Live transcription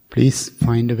Please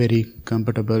find a very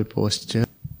comfortable posture.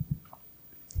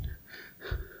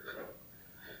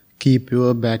 Keep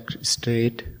your back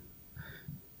straight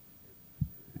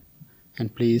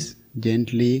and please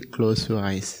gently close your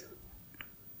eyes.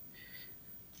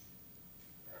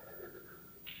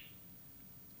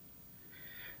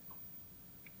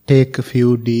 Take a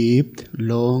few deep,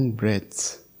 long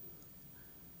breaths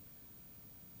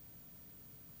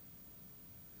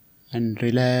and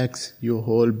relax your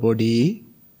whole body.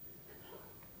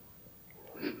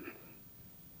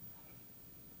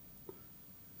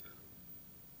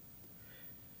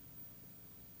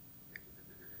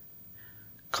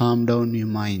 Calm down your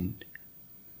mind.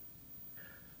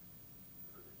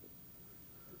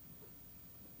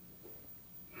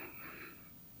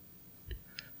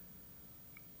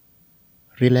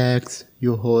 Relax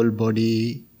your whole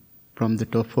body from the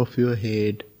top of your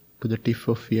head to the tip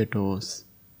of your toes.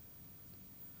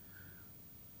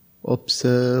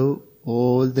 Observe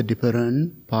all the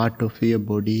different parts of your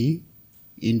body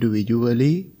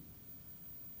individually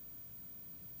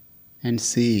and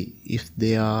see if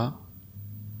they are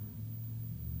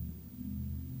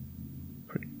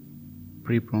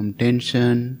free from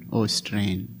tension or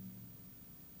strain.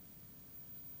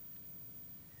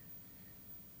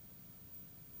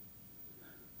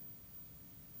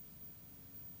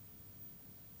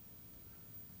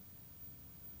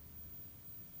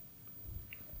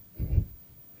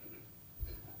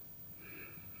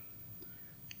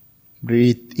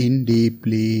 Breathe in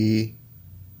deeply,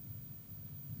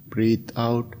 breathe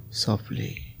out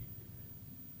softly.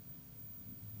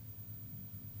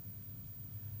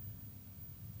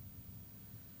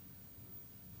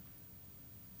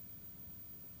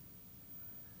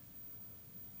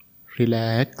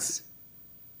 Relax,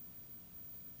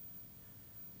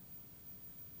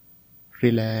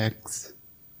 relax,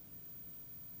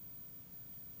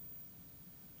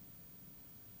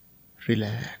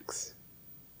 relax.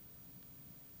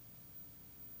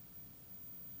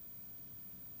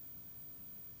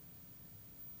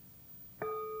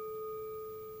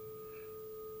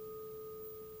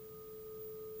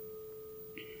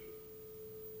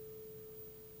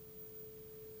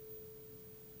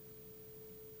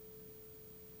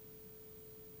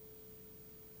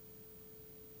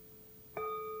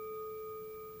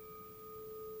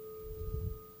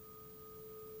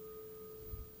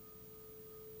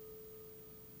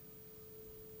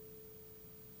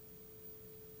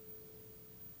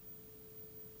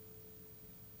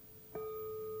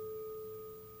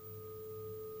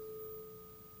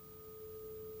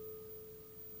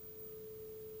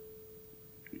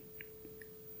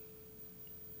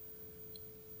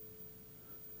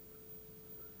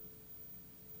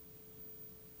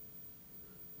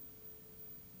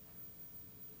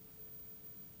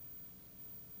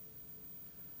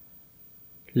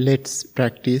 Let's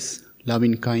practice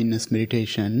loving kindness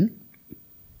meditation.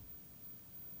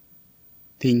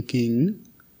 Thinking,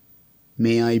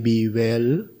 may I be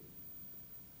well,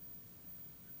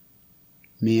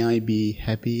 may I be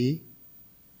happy,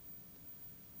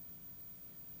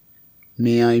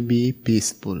 may I be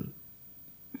peaceful.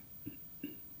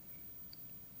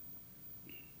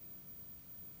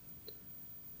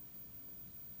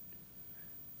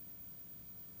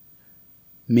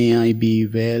 May I be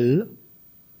well,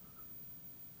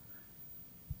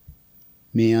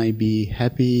 may I be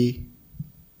happy,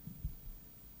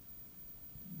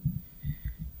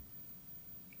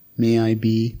 may I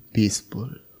be peaceful.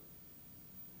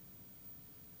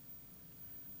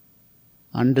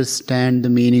 Understand the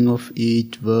meaning of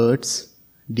each words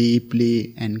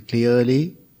deeply and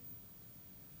clearly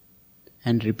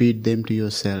and repeat them to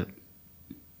yourself.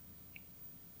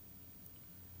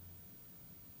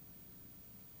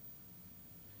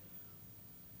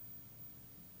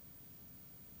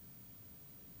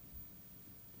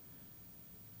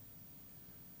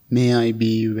 May I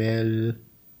be well,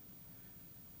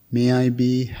 may I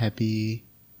be happy,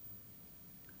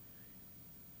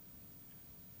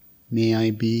 may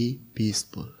I be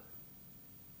peaceful.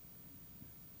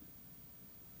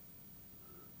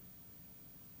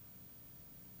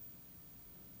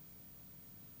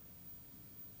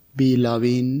 Be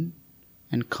loving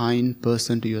and kind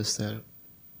person to yourself.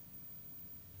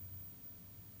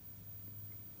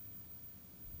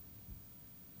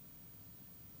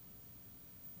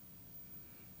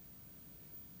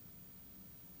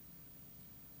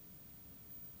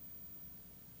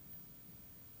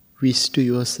 Wish to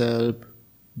yourself,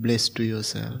 bless to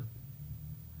yourself.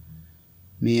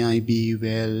 May I be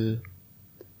well,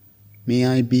 may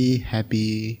I be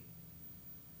happy,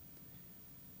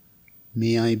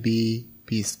 may I be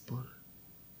peaceful.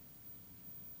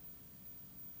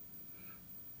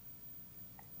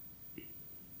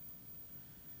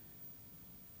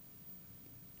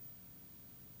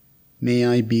 May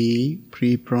I be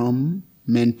free from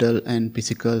mental and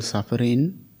physical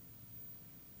suffering.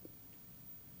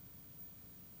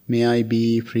 May I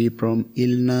be free from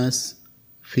illness,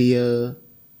 fear,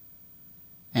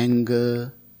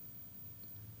 anger,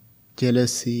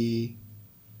 jealousy,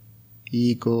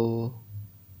 ego,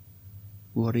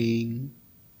 worrying.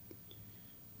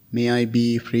 May I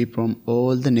be free from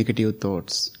all the negative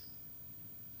thoughts.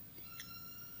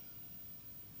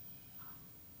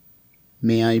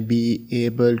 May I be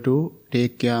able to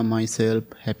take care of myself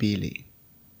happily.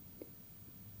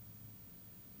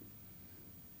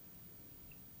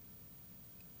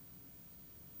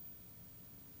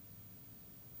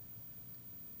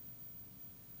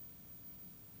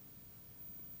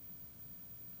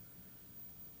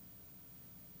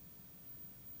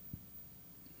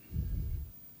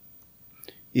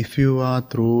 If you are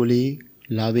truly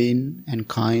loving and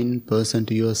kind person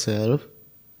to yourself,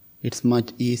 it's much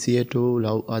easier to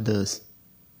love others.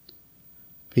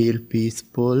 Feel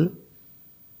peaceful,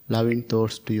 loving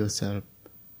thoughts to yourself.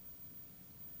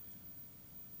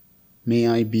 May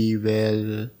I be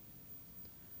well.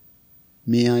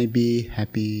 May I be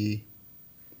happy.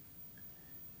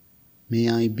 May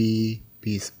I be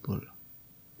peaceful.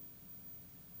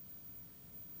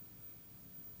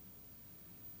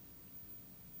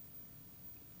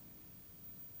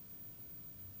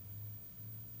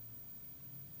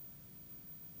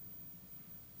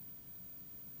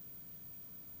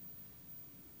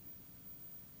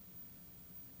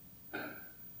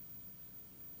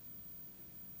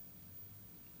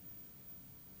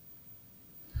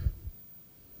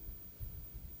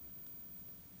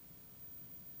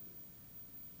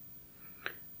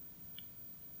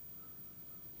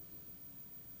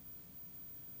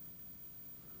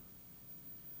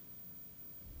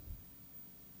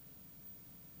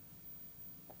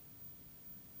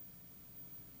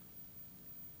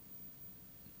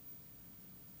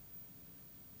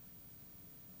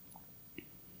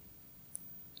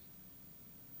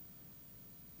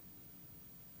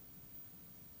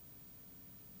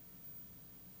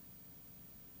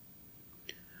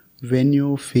 When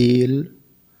you feel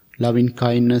loving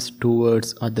kindness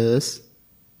towards others,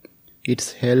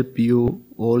 it's help you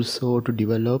also to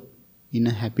develop inner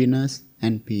happiness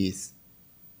and peace.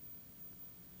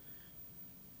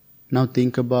 Now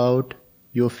think about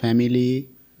your family,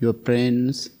 your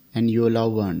friends, and your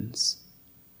loved ones.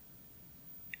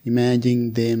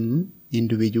 Imagine them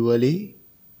individually.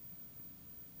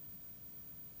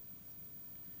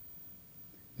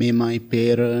 May my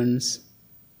parents,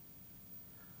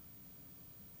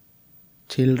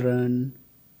 children,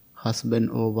 husband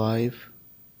or wife,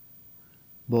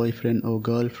 boyfriend or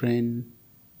girlfriend,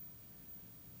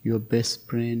 your best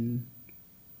friend,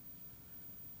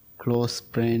 close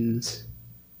friends,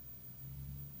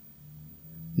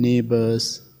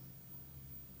 neighbors,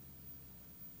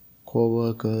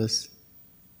 co-workers,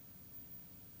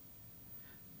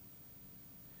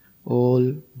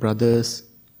 all brothers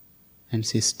and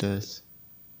sisters.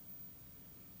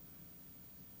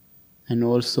 And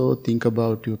also think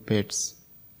about your pets.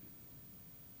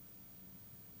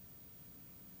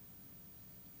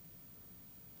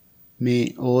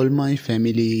 May all my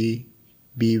family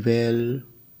be well,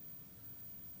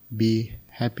 be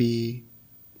happy,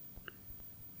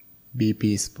 be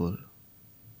peaceful.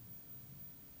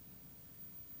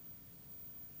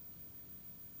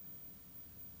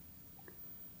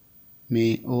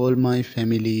 May all my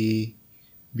family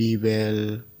be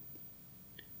well,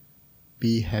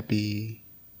 be happy,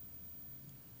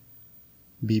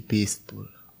 be peaceful.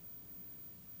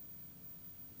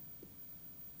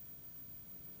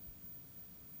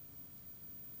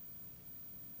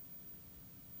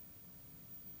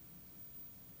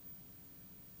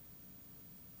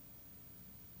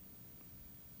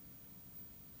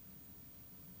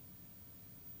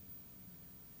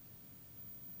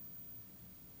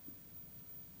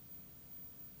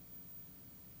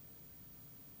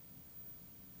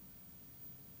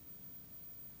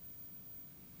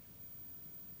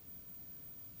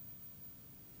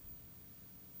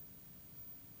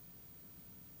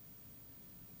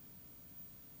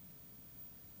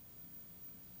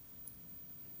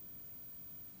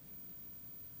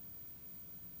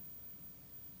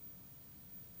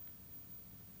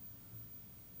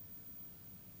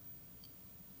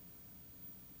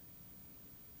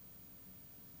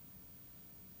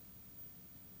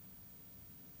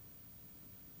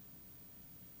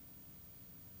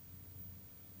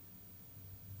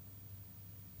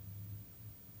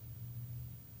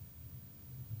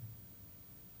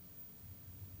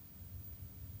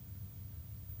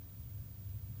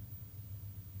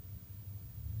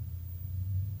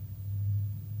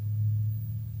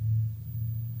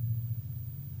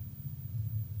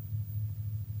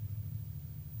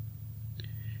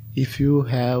 If you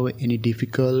have any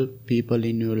difficult people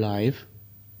in your life,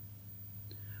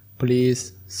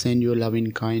 please send your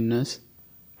loving kindness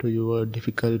to your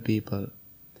difficult people.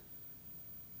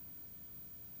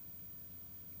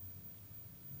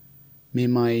 May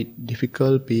my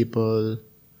difficult people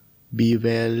be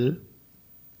well,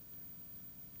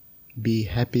 be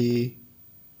happy,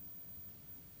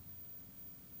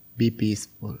 be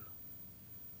peaceful.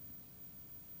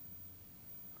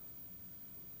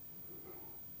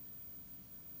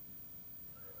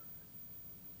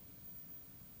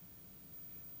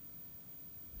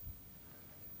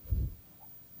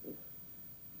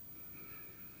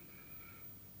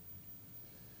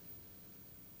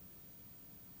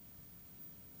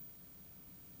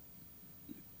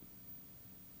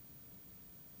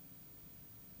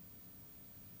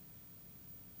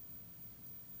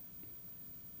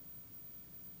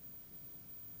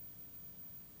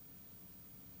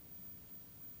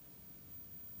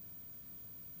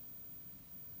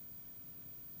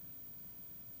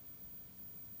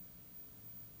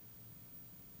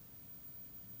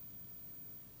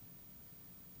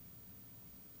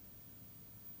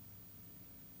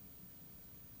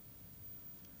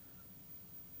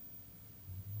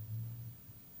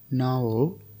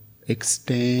 Now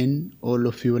extend all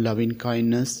of your loving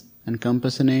kindness and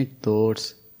compassionate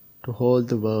thoughts to whole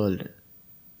the world.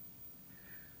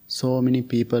 So many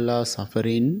people are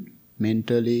suffering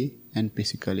mentally and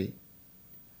physically.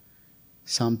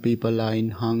 Some people are in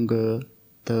hunger,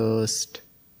 thirst,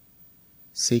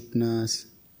 sickness,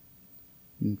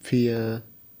 in fear,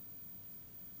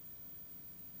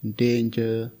 in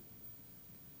danger.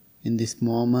 In this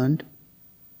moment,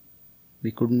 we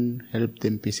couldn't help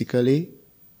them physically,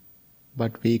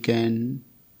 but we can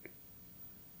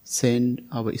send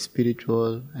our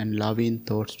spiritual and loving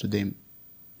thoughts to them.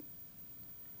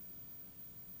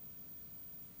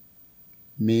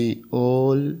 May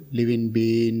all living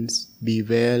beings be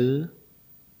well,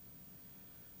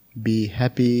 be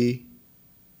happy,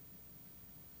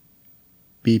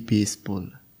 be peaceful.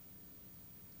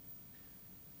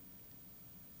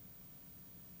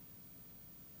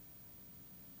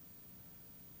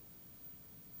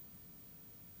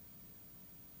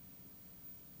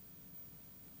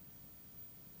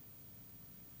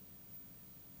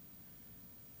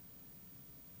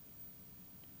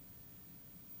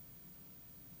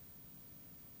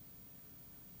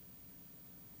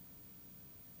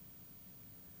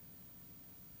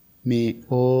 May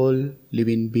all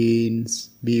living beings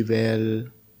be well,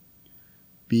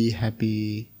 be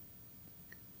happy,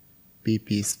 be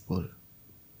peaceful.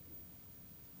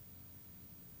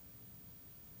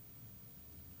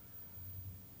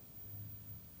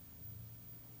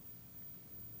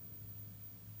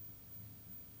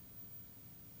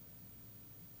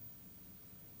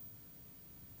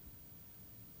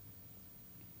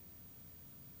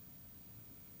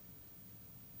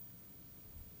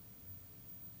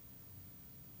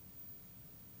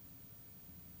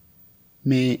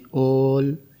 May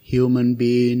all human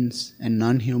beings and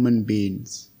non-human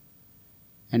beings,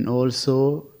 and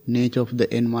also nature of the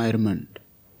environment,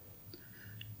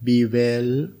 be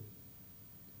well,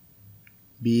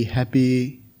 be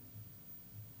happy,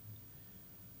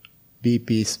 be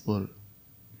peaceful.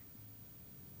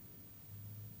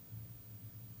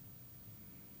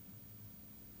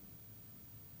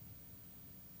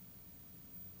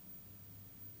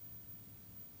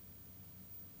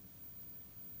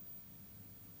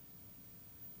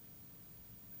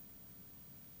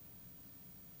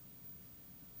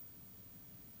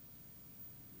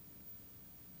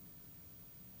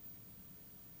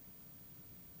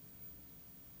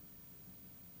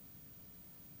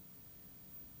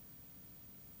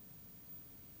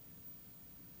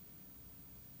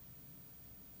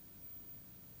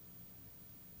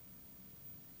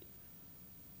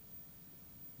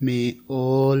 May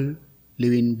all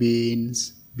living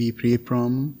beings be free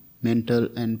from mental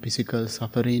and physical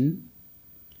suffering.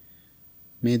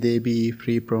 May they be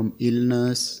free from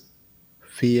illness,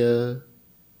 fear,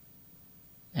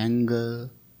 anger,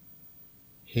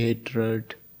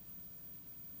 hatred,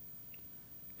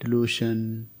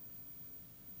 delusion,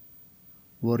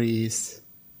 worries.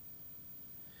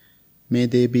 May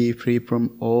they be free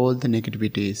from all the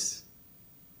negativities.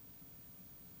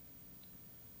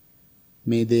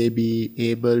 May they be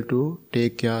able to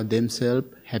take care of themselves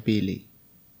happily.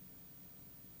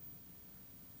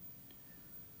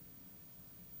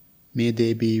 May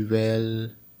they be well.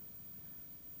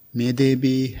 May they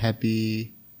be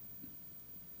happy.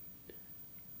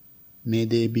 May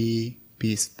they be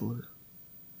peaceful.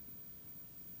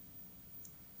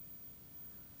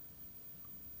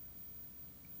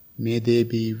 May they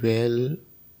be well.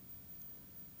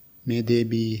 May they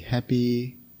be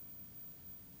happy.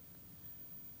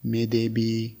 May they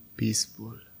be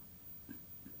peaceful.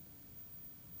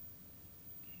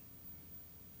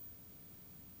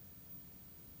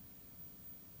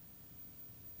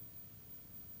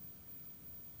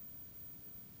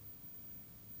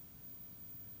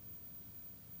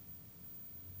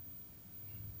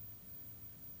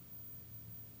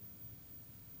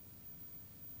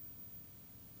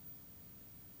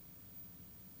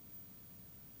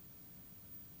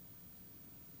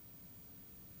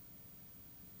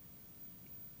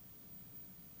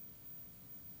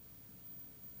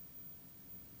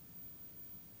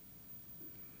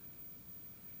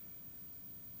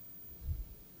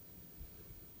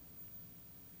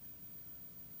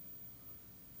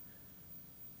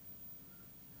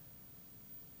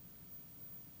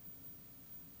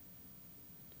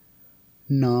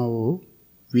 Now,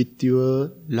 with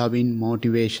your loving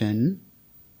motivation,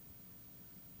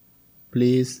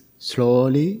 please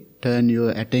slowly turn your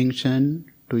attention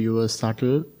to your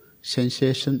subtle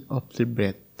sensation of the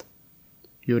breath,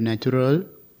 your natural,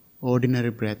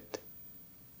 ordinary breath.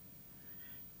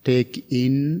 Take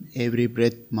in every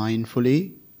breath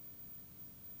mindfully.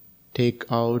 Take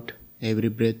out every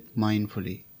breath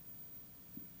mindfully.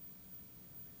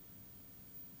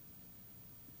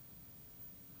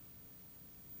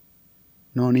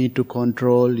 No need to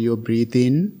control your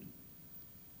breathing.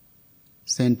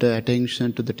 Center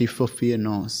attention to the tip of your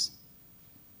nose.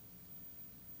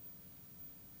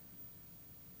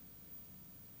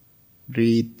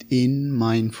 Breathe in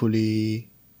mindfully.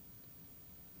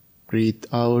 Breathe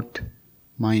out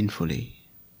mindfully.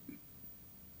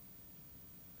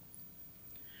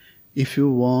 If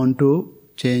you want to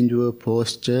change your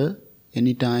posture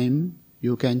anytime,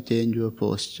 you can change your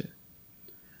posture.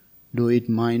 Do it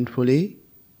mindfully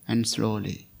and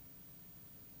slowly.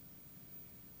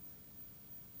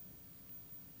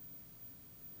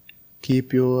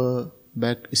 Keep your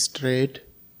back straight.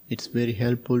 It's very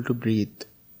helpful to breathe.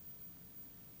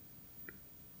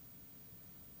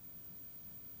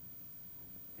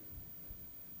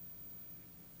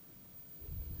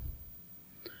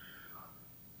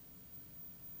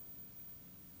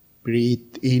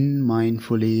 Breathe in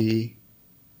mindfully.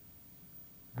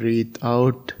 Breathe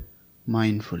out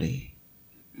mindfully.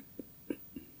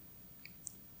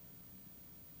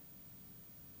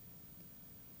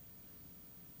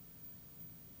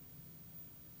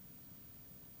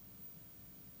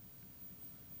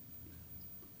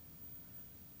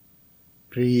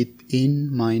 Breathe in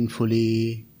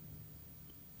mindfully.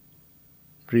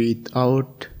 Breathe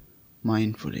out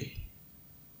mindfully.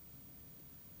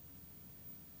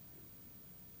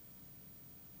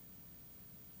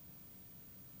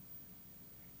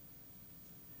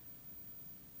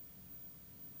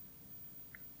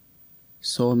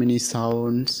 So many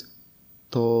sounds,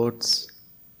 thoughts,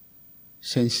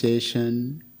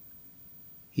 sensation,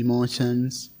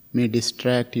 emotions may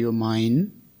distract your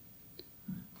mind.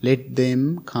 Let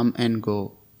them come and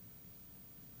go.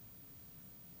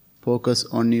 Focus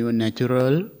on your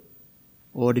natural,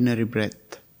 ordinary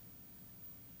breath.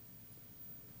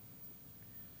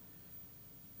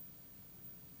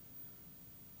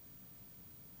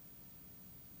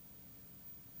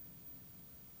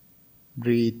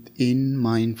 Breathe in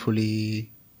mindfully.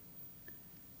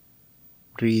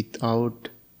 Breathe out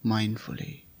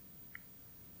mindfully.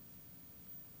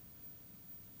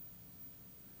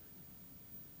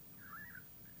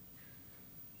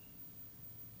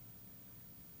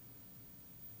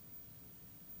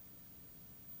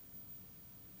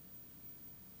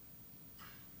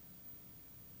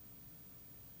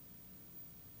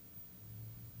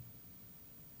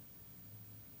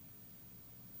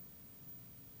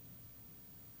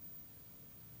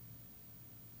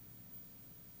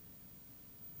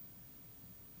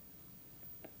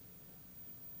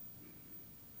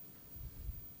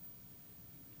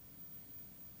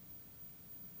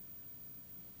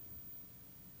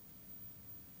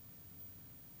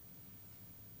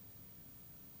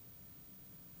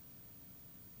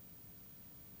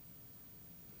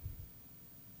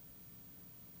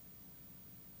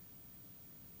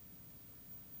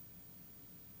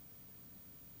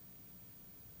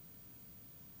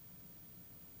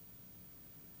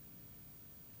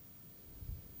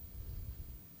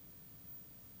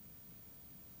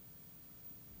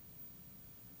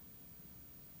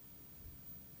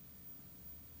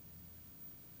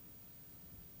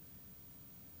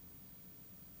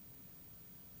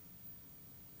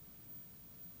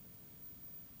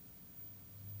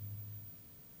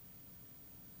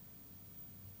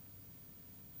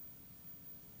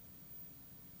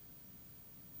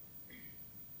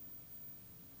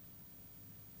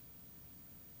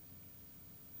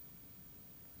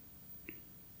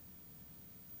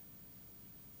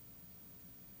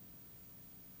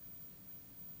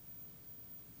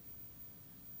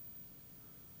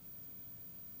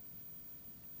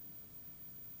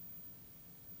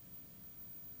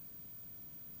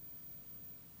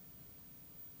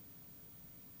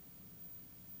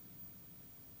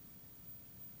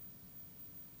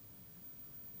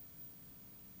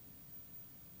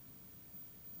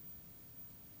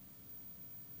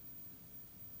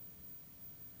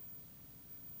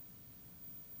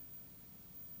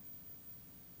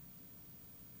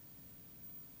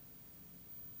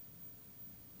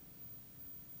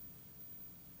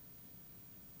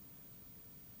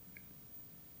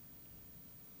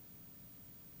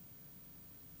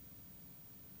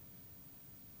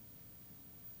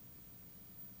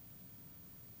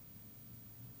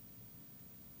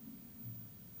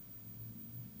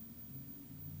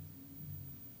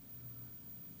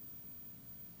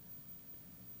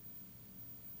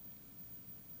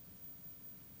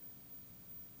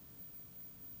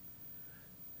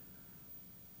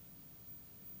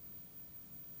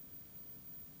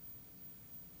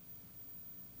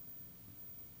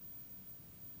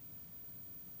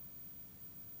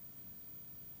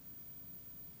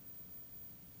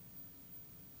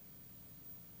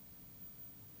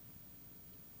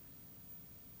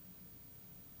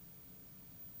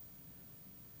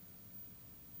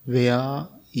 Where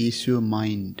is your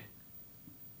mind?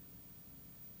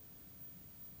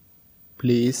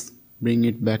 Please bring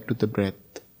it back to the breath.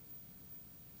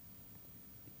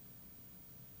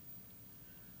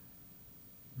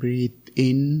 Breathe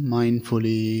in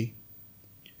mindfully.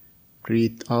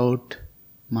 Breathe out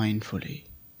mindfully.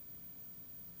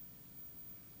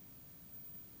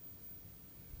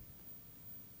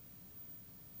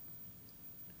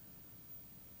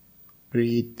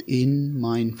 Breathe in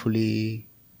mindfully.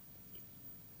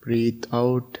 Breathe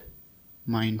out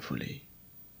mindfully.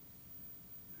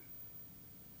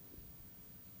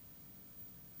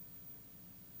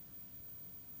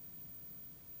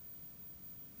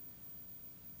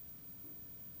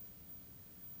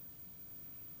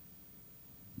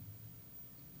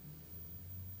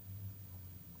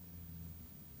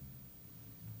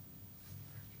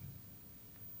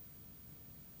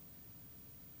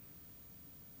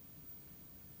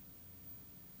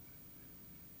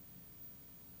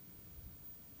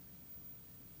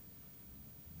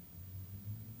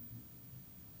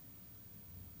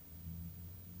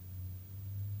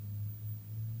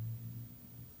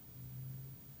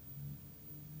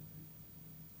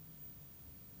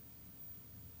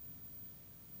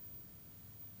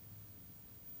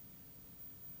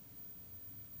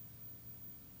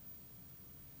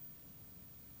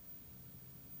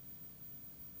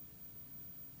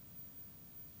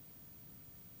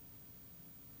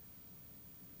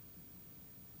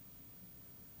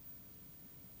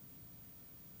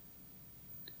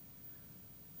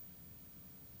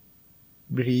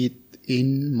 Breathe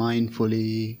in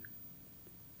mindfully.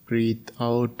 Breathe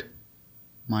out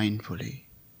mindfully.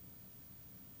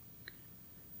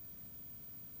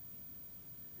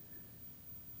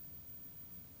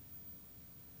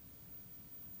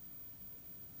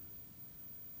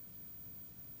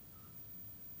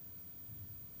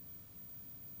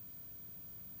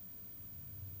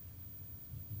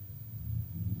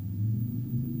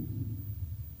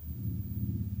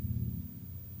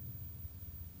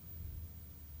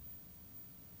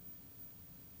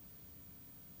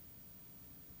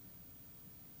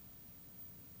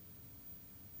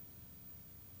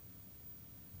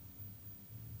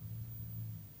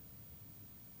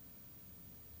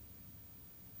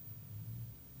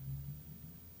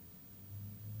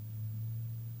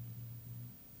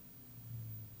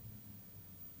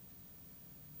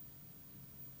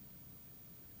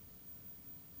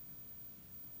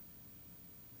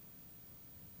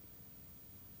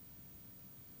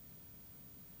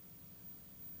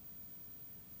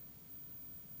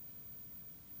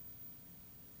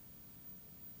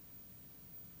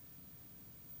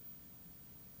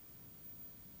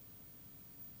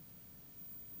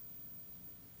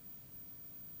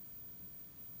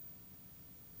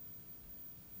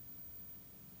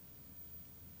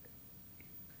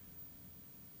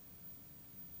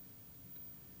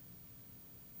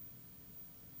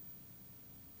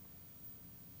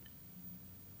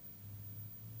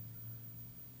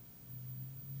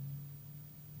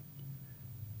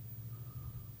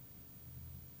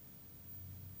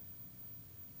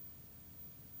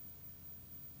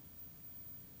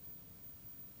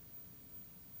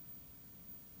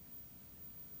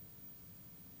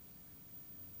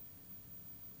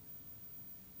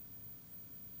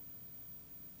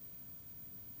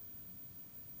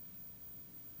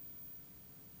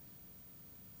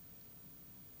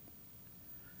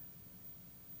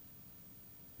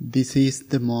 This is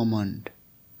the moment.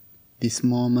 This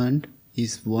moment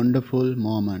is wonderful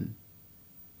moment.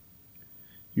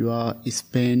 You are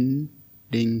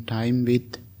spending time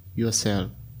with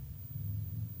yourself.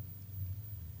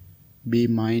 Be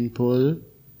mindful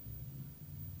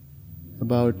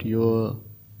about your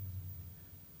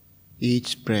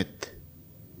each breath.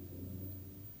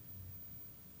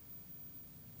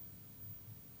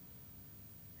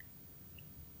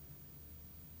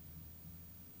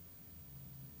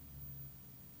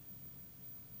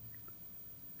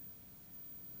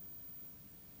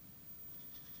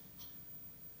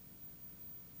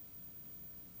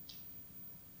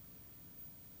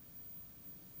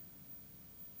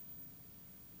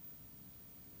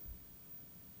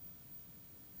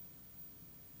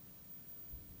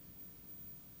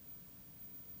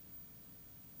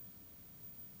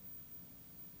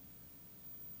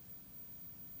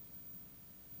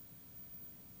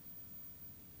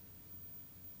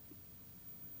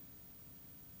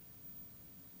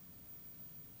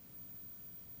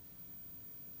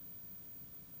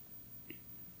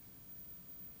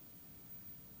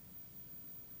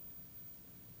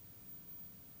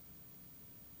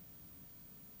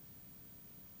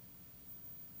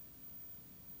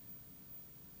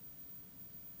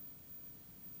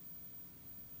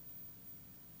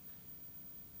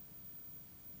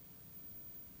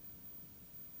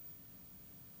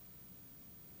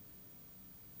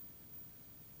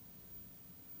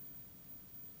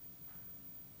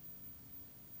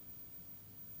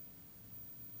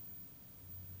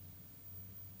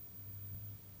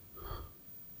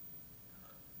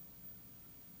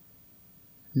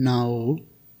 Now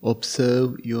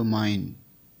observe your mind.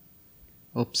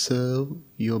 Observe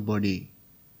your body.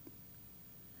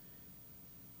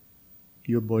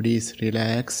 Your body is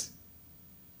relaxed.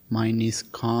 Mind is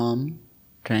calm,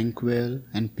 tranquil,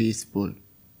 and peaceful.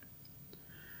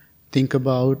 Think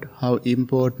about how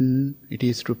important it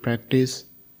is to practice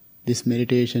this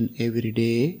meditation every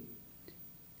day,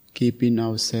 keeping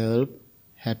ourselves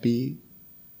happy,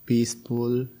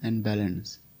 peaceful, and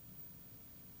balanced.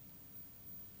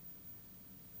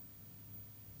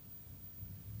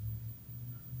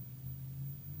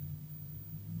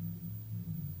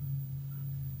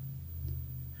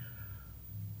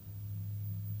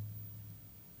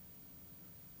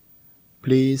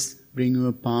 Please bring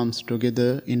your palms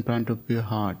together in front of your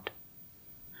heart.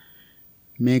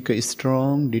 Make a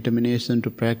strong determination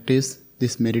to practice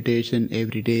this meditation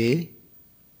every day.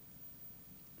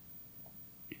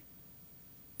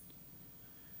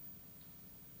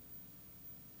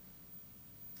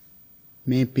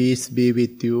 May peace be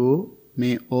with you.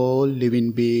 May all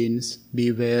living beings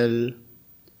be well,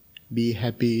 be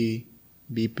happy,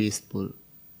 be peaceful.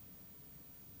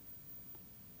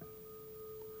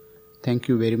 Thank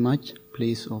you very much.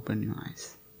 Please open your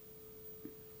eyes.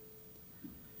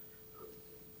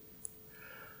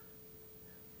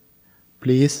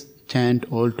 Please chant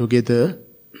all together.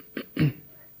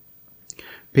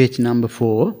 Page number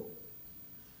 4.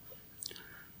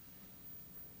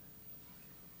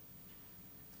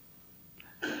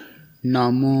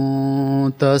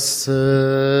 Namo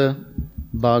tassa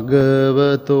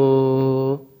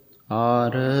bhagavato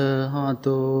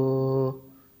arahato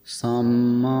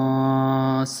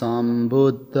Samma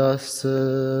sambuddhassa.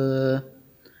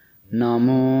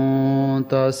 Namo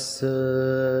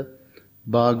tassa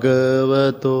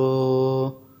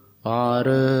bhagavato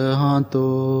arahato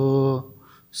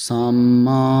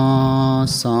Samma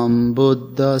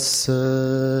sambuddhassa.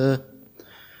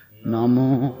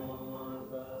 Namo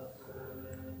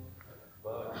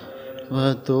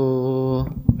bhagavato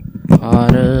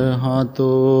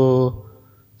arahato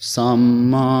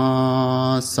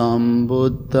Samma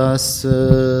sambuddhassa.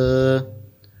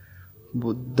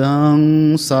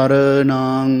 Buddhaṃ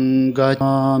saraṇaṃ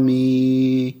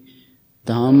gacchāmi.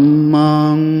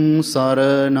 Dhammaṃ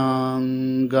saraṇaṃ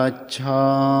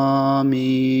gacchāmi.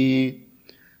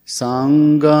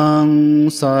 Saṅghaṃ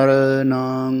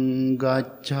saraṇaṃ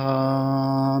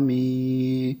gacchāmi.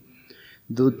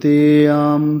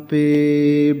 Dutiyampi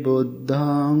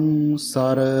buddhaṃ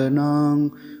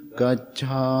saraṇaṃ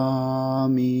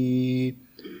gacchāmi.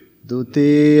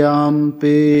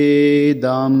 Dutiyampi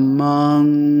dhammaṃ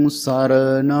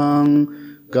saraṇaṃ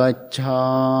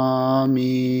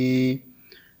gacchāmi.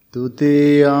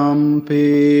 Dutiyampi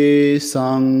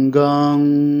saṅghaṃ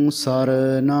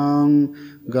saraṇaṃ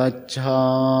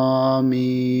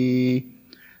gacchāmi.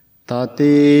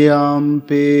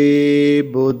 Tatiyampi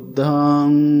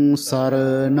buddhaṃ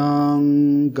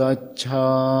saraṇaṃ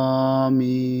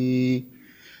gacchāmi.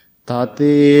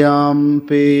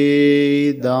 Tatiyampi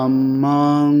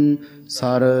dhammaṃ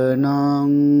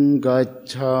saraṇaṃ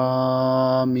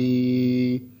gacchāmi.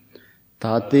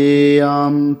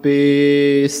 Tatiyampi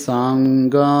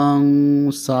saṅghaṃ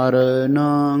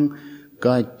saraṇaṃ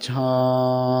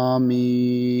gacchāmi.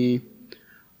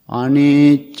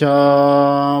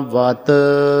 Anicca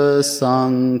vata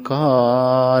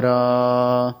saṅkhāra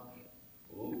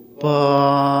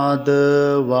Upādavaya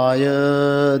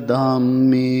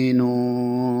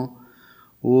dhammino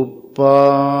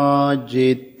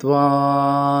Uppājjitvā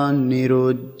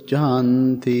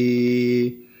nirujjanti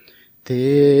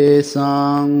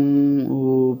Tesaṃ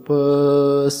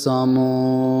upasamo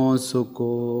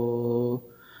sukho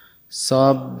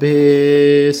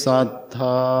Sabbhe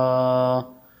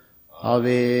sattha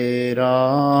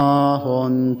avera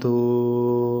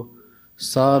hontu.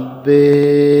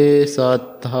 Sabbe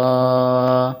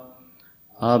sattha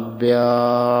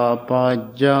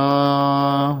abhyapajja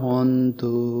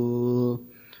hontu.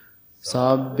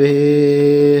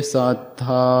 Sabbe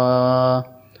sattha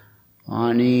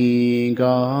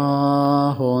aniga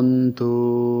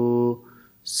hontu.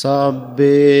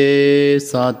 Sabbe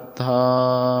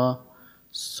sattha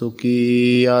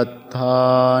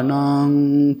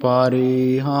sukhiyatthanang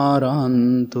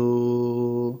pariharantu.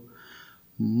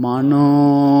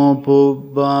 Mano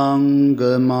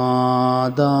pubbangama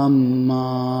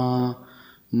dhamma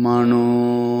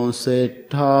mano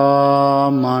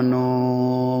settha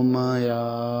manomaya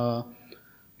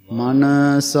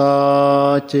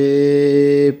manasa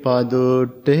ce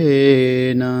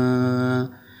paduttena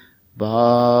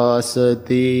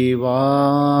Vāsati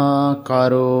vā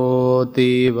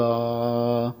karoti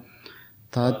vā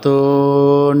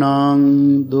tato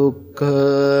nang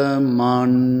dukkha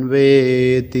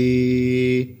manveti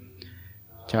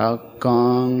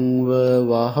cakkang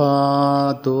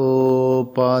vahato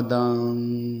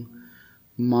padang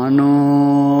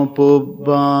mano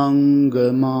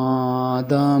pubbangama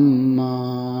dhamma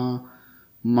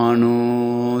mano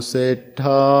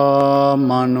settha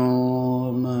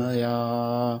manomaya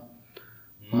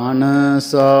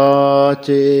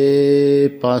manasace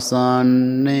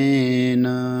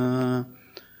pasannena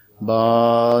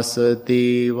basati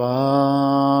va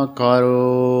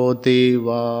karoti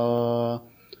va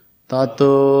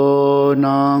tato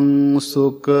nang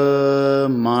sukha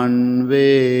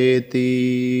manveti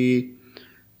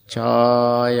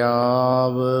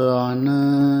chayava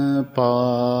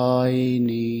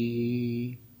anapayini.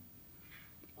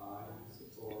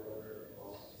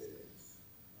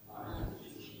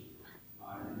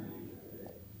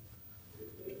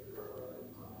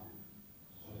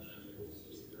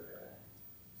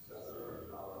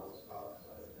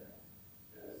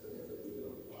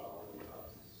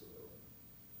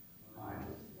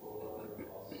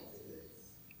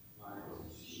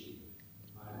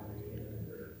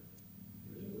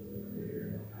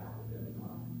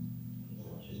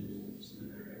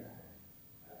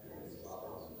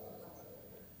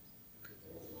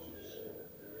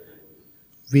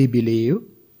 We believe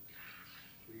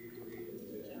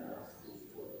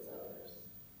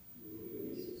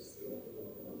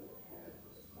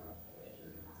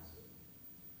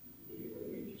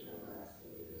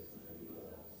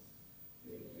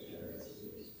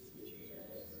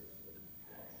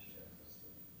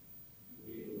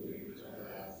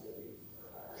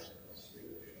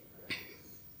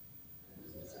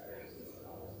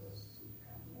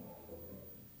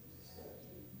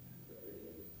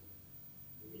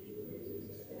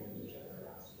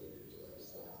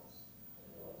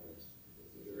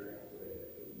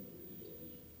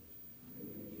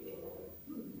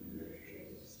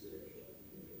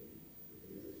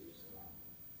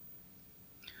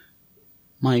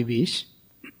my wish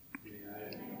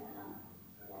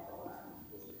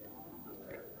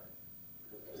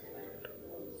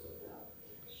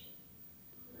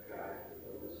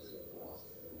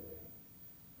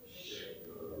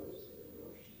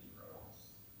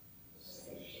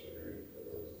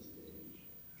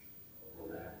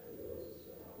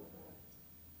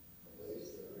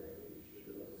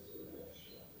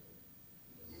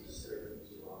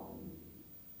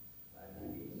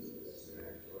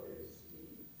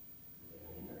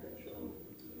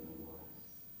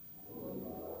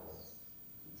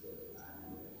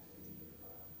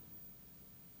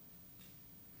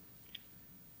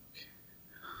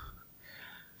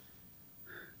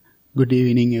Good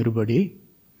evening, everybody.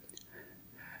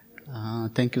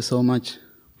 Thank you so much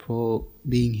for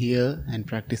being here and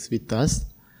practice with us.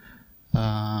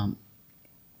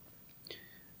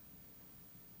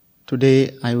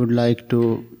 Today, I would like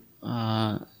to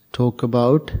talk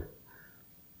about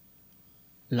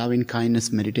loving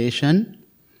kindness meditation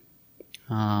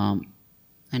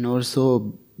and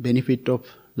also benefit of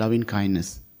loving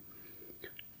kindness,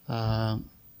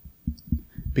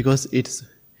 because it's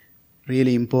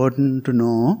really important to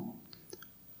know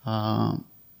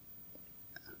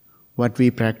what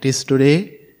we practice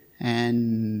today,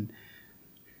 and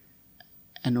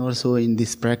also in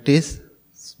this practice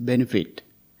benefit.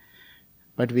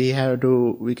 But we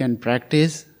can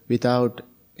practice without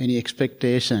any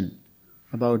expectation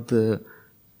about the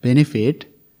benefit,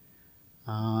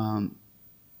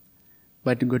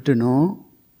 but good to know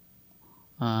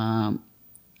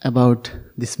about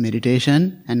this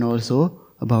meditation and also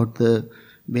about the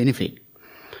benefit.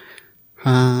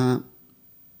 I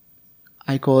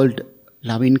called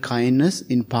loving kindness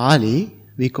in Pali,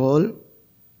 we call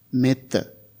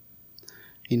metta.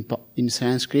 In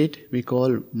Sanskrit, we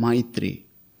call maitri.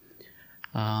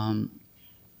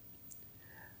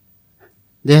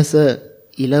 There's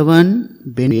 11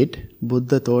 benefit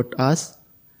Buddha taught us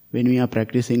when we are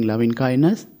practicing loving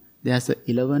kindness. There's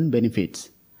 11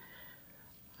 benefits.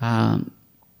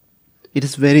 It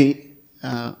is very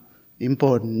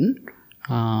important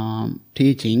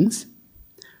teachings.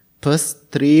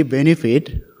 First 3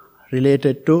 benefit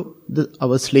related to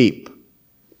our sleep.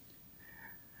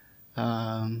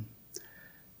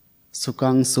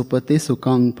 Sukang supati,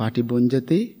 sukang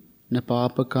patibunjati,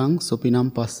 napapakang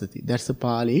supinam passati. That's the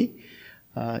Pali.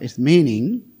 Its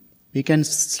meaning, we can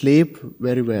sleep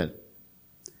very well.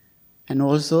 And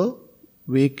also,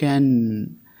 we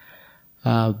can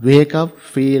wake up,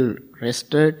 feel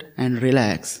rested and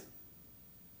relaxed.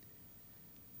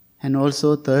 And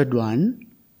also third one,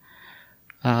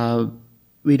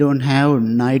 we don't have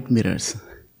night mirrors.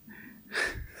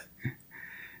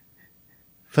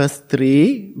 First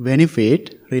three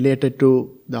benefit related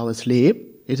to our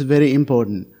sleep is very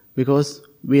important because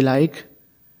we like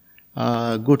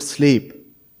good sleep.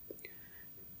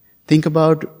 Think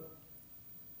about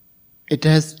it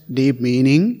has deep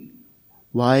meaning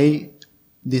why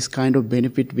this kind of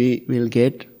benefit we will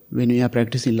get when we are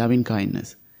practicing loving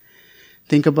kindness.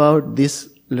 Think about this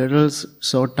little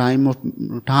short time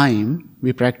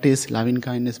we practice loving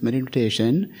kindness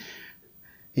meditation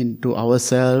into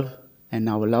ourselves and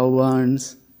our loved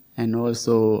ones and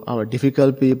also our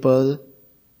difficult people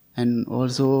and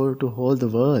also to whole the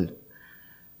world.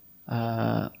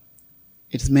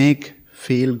 It's make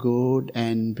feel good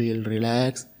and feel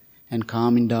relaxed and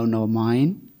calming down our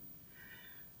mind.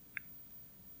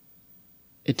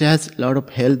 It has a lot of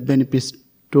health benefits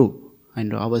too,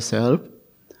 and ourselves.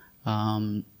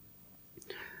 And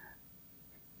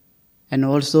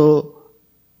also,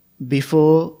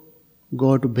 before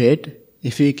go to bed,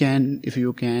 if you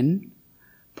can,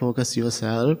 focus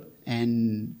yourself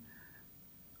and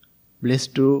bless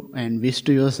to and wish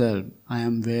to yourself, I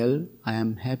am well, I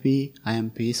am happy, I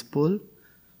am peaceful.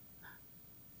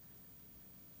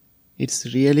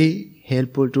 It's really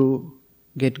helpful to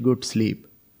get good sleep.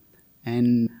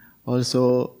 And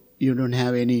also, you don't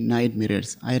have any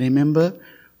nightmares. I remember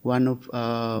one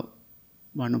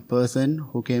person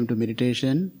who came to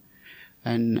meditation,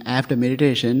 and after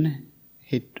meditation,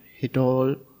 he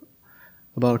told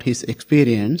about his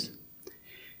experience.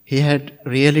 He had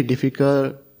really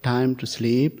difficult time to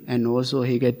sleep, and also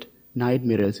he get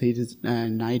nightmares. He is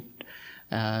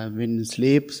when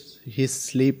sleeps, he's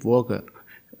sleepwalker.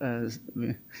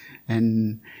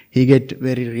 And he get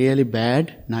really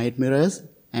bad nightmares.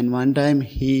 And one time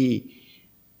his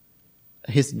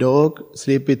dog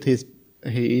sleep with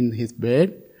in his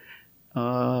bed.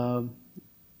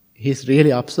 He's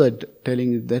really upset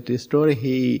telling that story.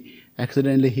 He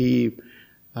accidentally hit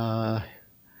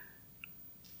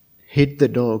the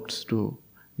dogs too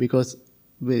because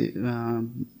of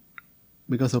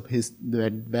his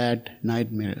bad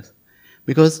nightmares.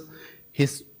 Because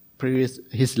his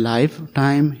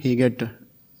lifetime he get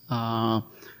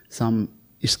some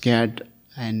scared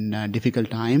and difficult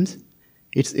times.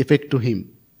 It's effect to him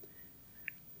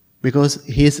because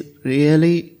he's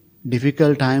really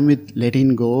difficult time with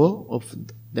letting go of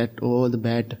that all the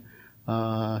bad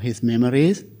his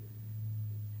memories.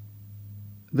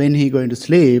 When he going to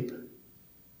sleep,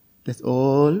 that's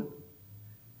all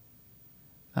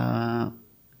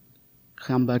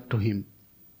come back to him.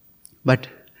 But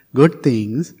good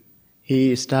things,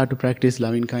 he start to practice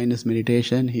loving kindness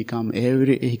meditation. He came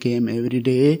every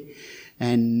day,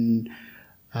 and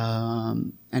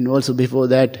also before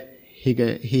that he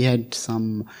had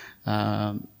some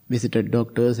visited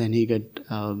doctors and he got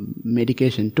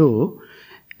medication too.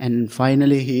 And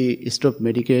finally he stopped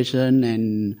medication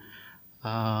and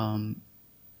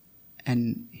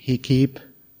he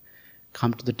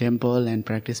come to the temple and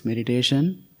practice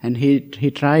meditation. And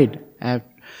he tried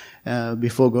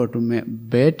before go to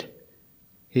bed.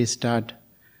 He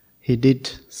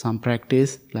did some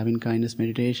practice loving kindness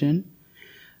meditation.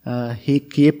 He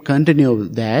continue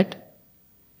that.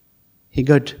 He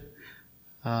got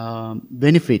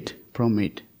benefit from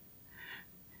it.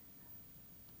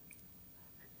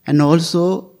 And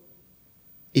also,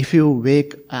 if you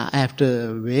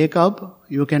after wake up,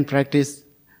 you can practice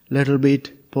little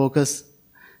bit, focus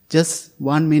just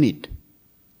 1 minute.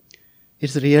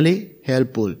 It's really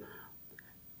helpful.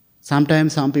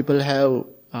 Sometimes some people have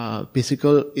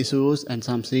physical issues and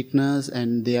some sickness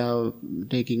and they are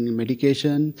taking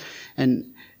medication,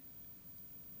 and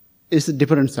it's a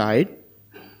different side.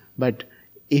 But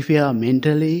if you are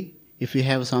mentally, if you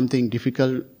have something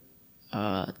difficult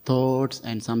thoughts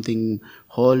and something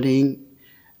holding,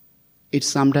 it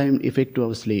sometimes affect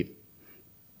our sleep.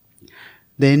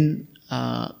 Then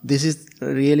this is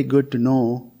really good to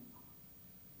know.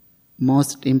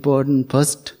 Most important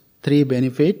first 3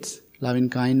 benefits, loving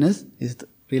kindness, is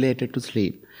related to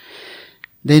sleep.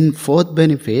 Then 4th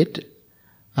benefit,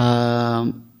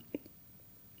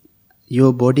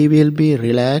 your body will be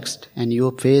relaxed and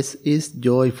your face is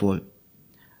joyful.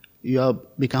 You are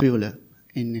become popular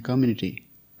in the community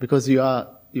because you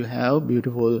have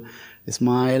beautiful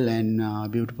smile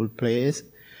and beautiful face,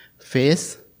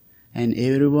 and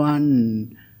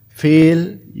everyone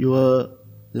feel your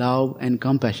love and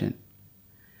compassion.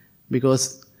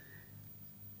 Because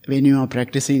when you are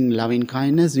practicing loving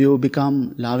kindness, you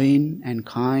become loving and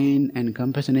kind and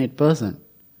compassionate person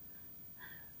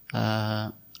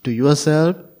to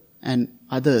yourself and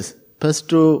others. First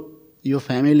to your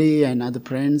family and other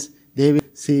friends, they will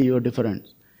see your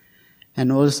difference.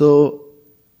 And also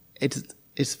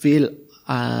it's feel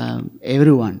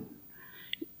everyone.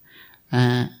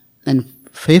 And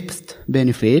fifth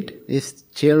benefit is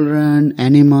children,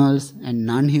 animals, and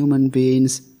non-human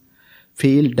beings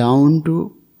feel down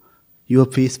to your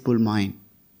peaceful mind.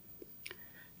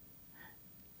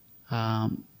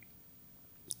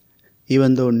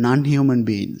 Even though non-human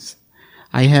beings,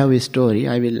 I have a story.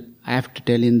 After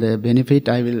telling the benefit,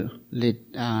 I will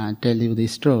tell you the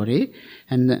story.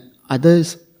 And the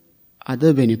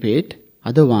other benefit,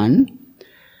 other one,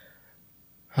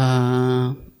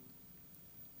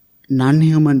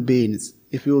 non-human beings,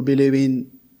 if you believe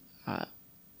in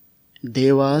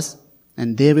devas,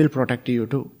 and they will protect you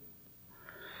too.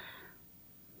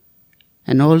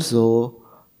 And also,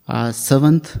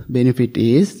 seventh benefit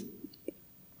is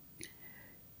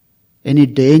any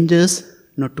dangers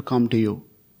not to come to you.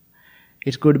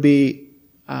 It could be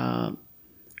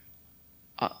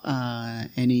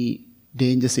any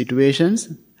danger situations,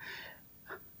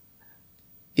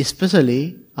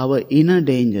 especially our inner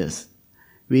dangers.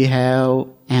 We have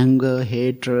anger,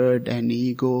 hatred, and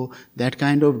ego. That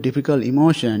kind of difficult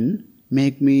emotion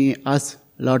make us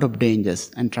a lot of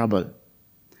dangers and trouble.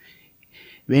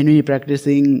 When we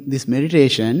practicing this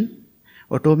meditation,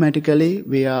 automatically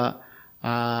we are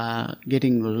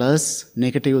getting less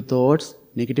negative thoughts,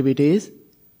 negativities.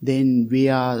 Then we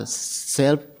are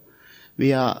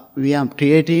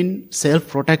creating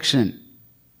self-protection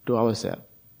to ourselves.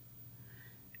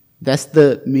 That's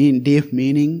the deep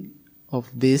meaning of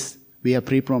this. We are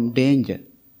free from danger,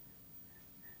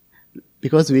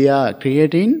 because we are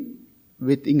creating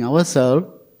within ourselves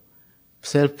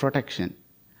self-protection.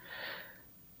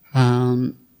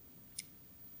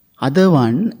 Other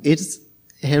one, it's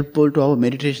helpful to our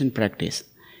meditation practice.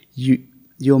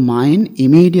 Your mind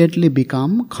immediately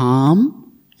become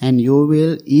calm and you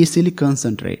will easily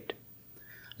concentrate.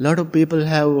 A lot of people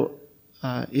have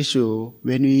issue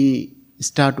when we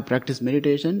start to practice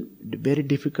meditation, very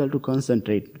difficult to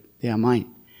concentrate their mind.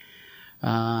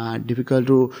 Difficult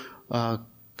to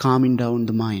calming down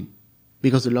the mind,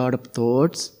 because a lot of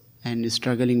thoughts and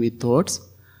struggling with thoughts.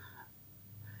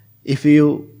 If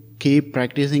you keep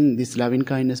practicing this loving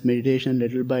kindness meditation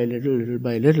little by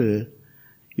little,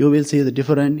 you will see the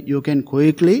difference. You can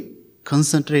quickly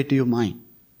concentrate your mind.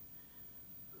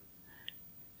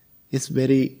 It's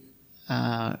very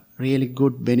really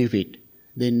good benefit.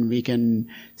 Then we can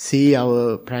see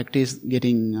our practice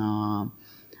getting more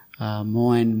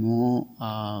and more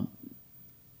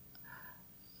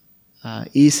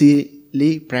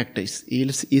easily practice,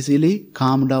 easily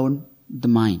calm down the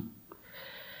mind.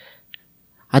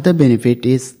 Other benefit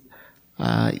is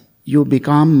you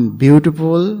become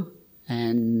beautiful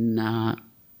and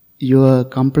your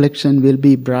complexion will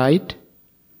be bright.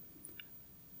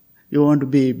 You want to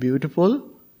be beautiful,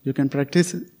 you can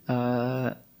practice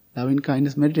loving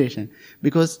kindness meditation.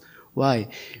 Because why?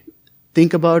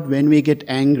 Think about when we get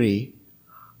angry,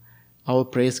 our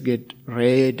face get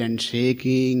red and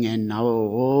shaking, and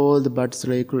all the blood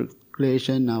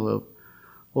circulation,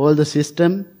 all the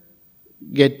system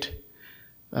get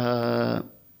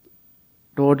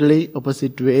totally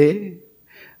opposite way.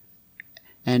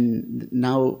 And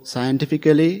now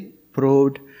scientifically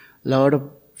proved a lot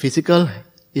of physical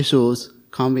issues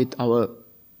come with our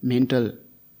mentality.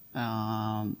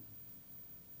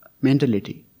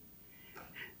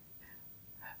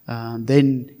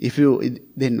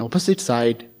 Then opposite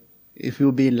side, if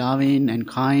you be loving and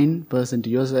kind person to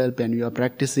yourself, and you are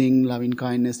practicing loving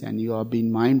kindness and you are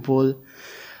being mindful,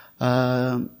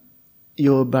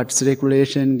 your blood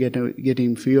circulation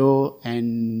getting pure,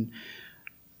 and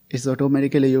it's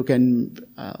automatically you can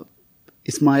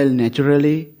smile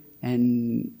naturally,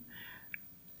 and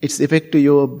its effect to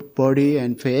your body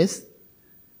and face,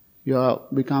 you are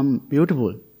become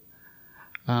beautiful.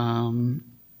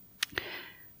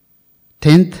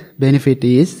 10th benefit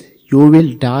is you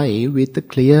will die with a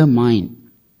clear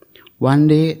mind. One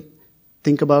day,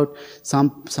 think about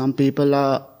some people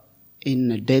are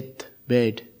in a death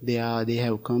bed. They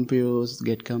have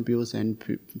get confused and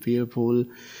fearful.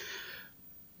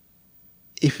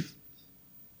 If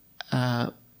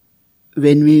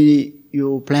when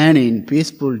you plan in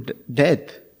peaceful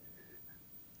death,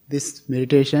 this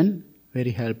meditation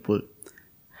very helpful.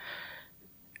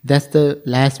 That's the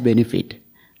last benefit.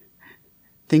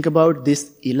 Think about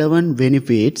these 11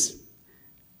 benefits.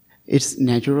 It's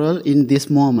natural in this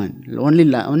moment. Only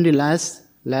last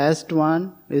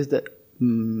one is the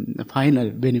final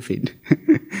benefit.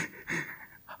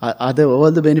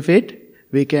 All the benefit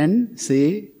we can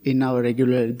see in our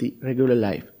regular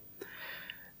life.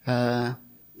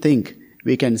 Think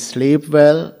we can sleep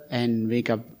well and wake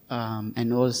up,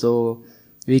 and also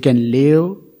we can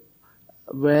live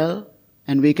well,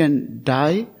 and we can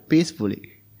die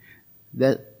peacefully.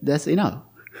 That's enough.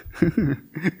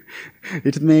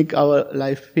 It makes our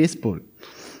life peaceful.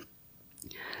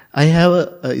 I have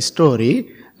a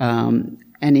story, and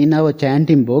in our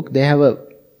chanting book, they have a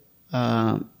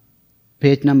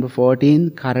page number 14,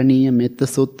 Karaniya Metta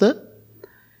Sutta,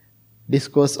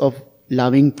 discourse of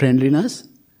loving friendliness.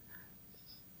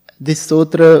 This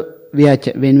sutra,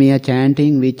 when we are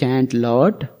chanting, we chant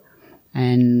Lord,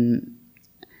 and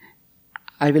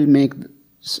I will make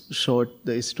short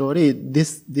the story.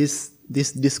 This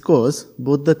discourse,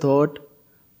 Buddha taught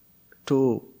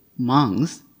to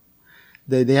monks.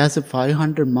 There are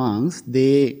 500 monks.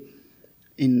 They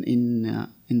in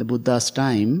the Buddha's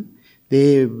time,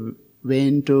 they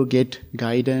went to get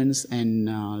guidance and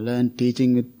learn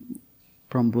teaching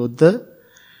from Buddha,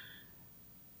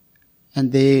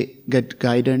 and they get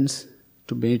guidance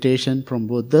to meditation from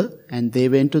Buddha, and they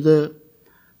went to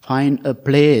find a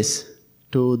place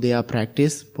to their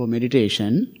practice for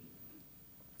meditation.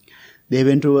 They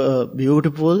went to a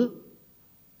beautiful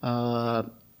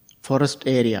forest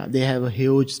area. They have a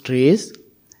huge trees,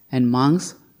 and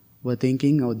monks were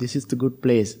thinking, oh, this is the good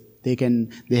place. They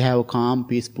have a calm,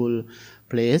 peaceful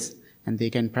place, and they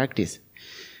can practice.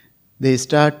 They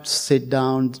sit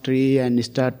down the tree and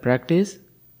start practice.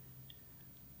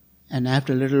 And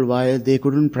after a little while, they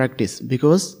couldn't practice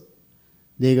because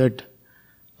they got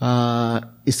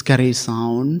scary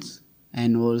sounds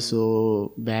and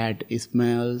also bad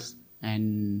smells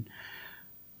and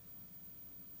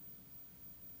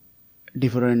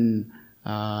different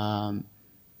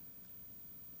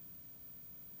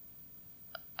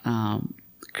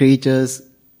creatures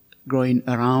growing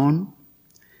around.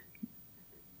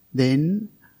 Then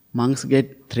monks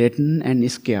get threatened and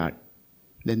scared.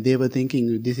 Then they were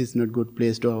thinking, this is not good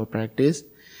place to our practice.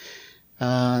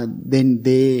 Then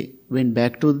they went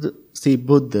back to see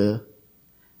Buddha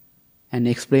and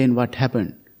explain what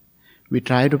happened. We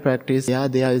try to practice.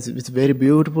 It's a very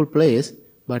beautiful place,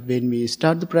 but when we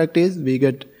start the practice, we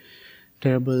get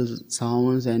terrible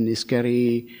sounds and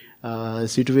scary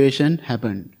situation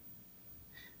happened.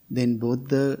 Then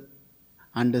Buddha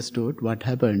understood what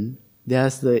happened.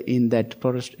 There's in that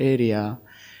forest area,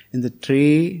 in the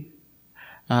tree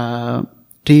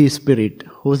spirit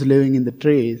who's living in the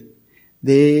trees.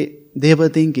 They were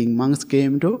thinking monks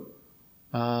came to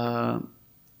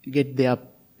get their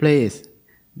place,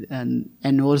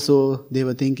 and also they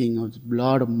were thinking a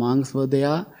lot of monks were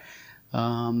there.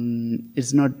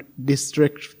 It's not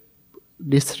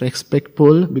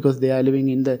disrespectful because they are living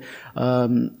in the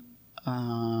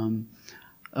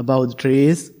above the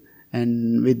trees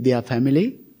and with their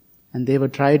family, and they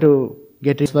would try to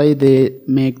get it. That's why they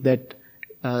make that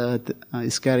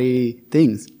scary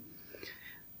things.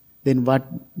 Then what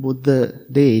Buddha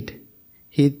did,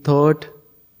 he taught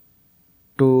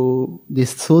to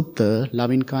this sutta,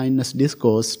 loving kindness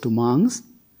discourse, to monks,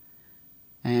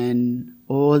 and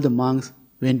all the monks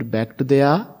went back to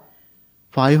their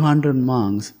 500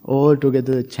 monks all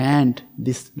together chant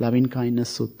this loving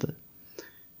kindness sutta.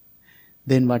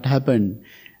 Then what happened?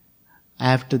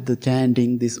 After the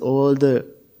chanting, all the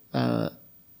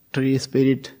tree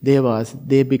spirit devas,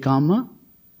 they become a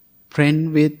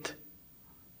friend with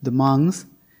the monks.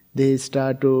 They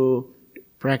start to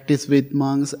practice with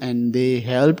monks, and they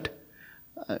helped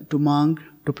to monk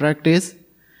to practice,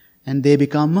 and they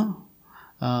become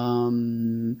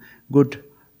good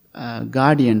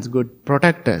guardians, good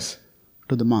protectors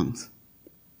to the monks.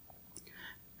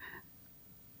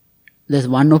 There's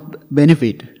one of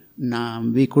benefit. Now,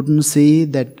 we couldn't see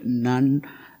that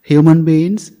non-human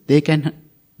beings, they can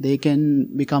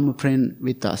become a friend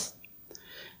with us.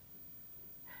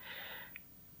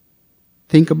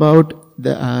 Think about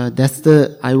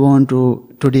I want to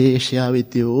today share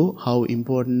with you how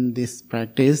important this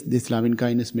practice, this loving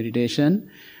kindness meditation,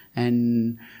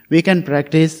 and we can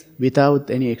practice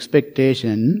without any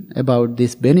expectation about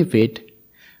this benefit,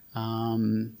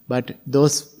 but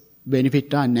those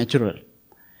benefits are natural.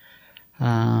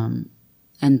 And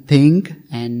think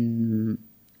and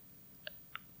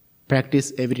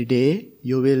practice every day,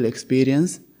 you will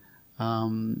experience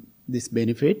this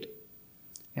benefit.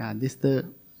 Yeah, this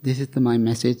is my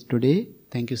message today.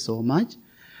 Thank you so much.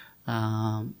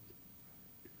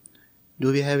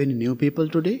 Do we have any new people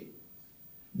today?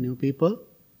 New people?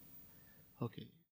 Okay.